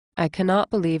I cannot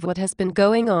believe what has been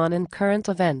going on in current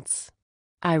events.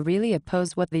 I really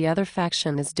oppose what the other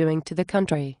faction is doing to the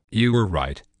country. You were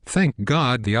right. Thank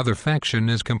God the other faction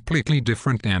is completely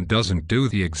different and doesn't do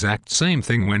the exact same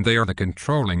thing when they are the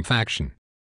controlling faction.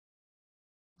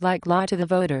 Like lie to the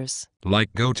voters.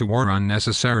 Like go to war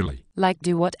unnecessarily. Like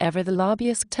do whatever the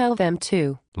lobbyists tell them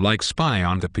to. Like spy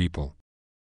on the people.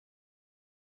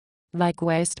 Like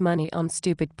waste money on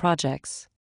stupid projects.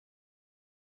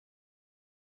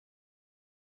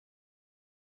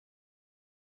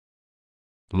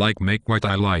 Like make what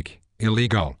I like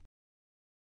illegal.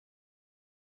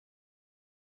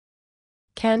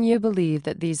 Can you believe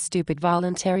that these stupid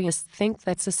voluntarists think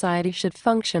that society should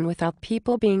function without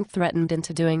people being threatened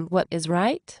into doing what is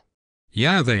right?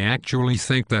 Yeah, they actually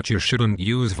think that you shouldn't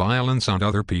use violence on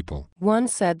other people. One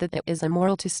said that it is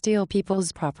immoral to steal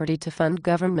people's property to fund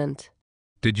government.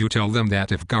 Did you tell them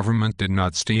that if government did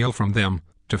not steal from them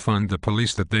to fund the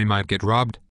police that they might get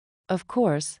robbed? Of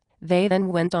course. They then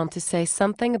went on to say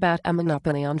something about a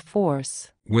monopoly on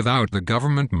force. Without the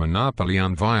government monopoly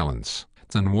on violence,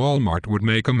 then Walmart would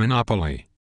make a monopoly.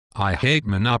 I hate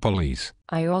monopolies.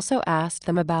 I also asked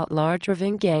them about large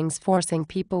roving gangs forcing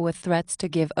people with threats to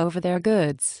give over their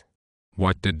goods.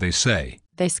 What did they say?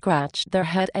 They scratched their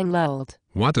head and lulled.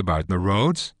 What about the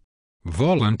roads?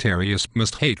 Voluntarists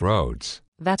must hate roads.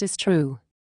 That is true.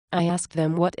 I asked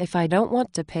them what if I don't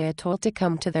want to pay a toll to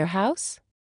come to their house?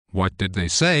 What did they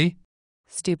say?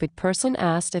 Stupid person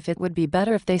asked if it would be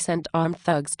better if they sent armed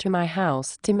thugs to my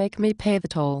house to make me pay the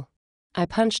toll. I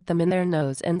punched them in their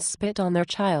nose and spit on their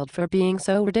child for being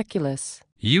so ridiculous.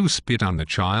 You spit on the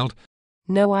child?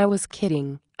 No, I was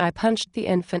kidding. I punched the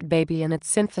infant baby in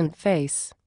its infant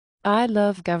face. I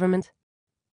love government.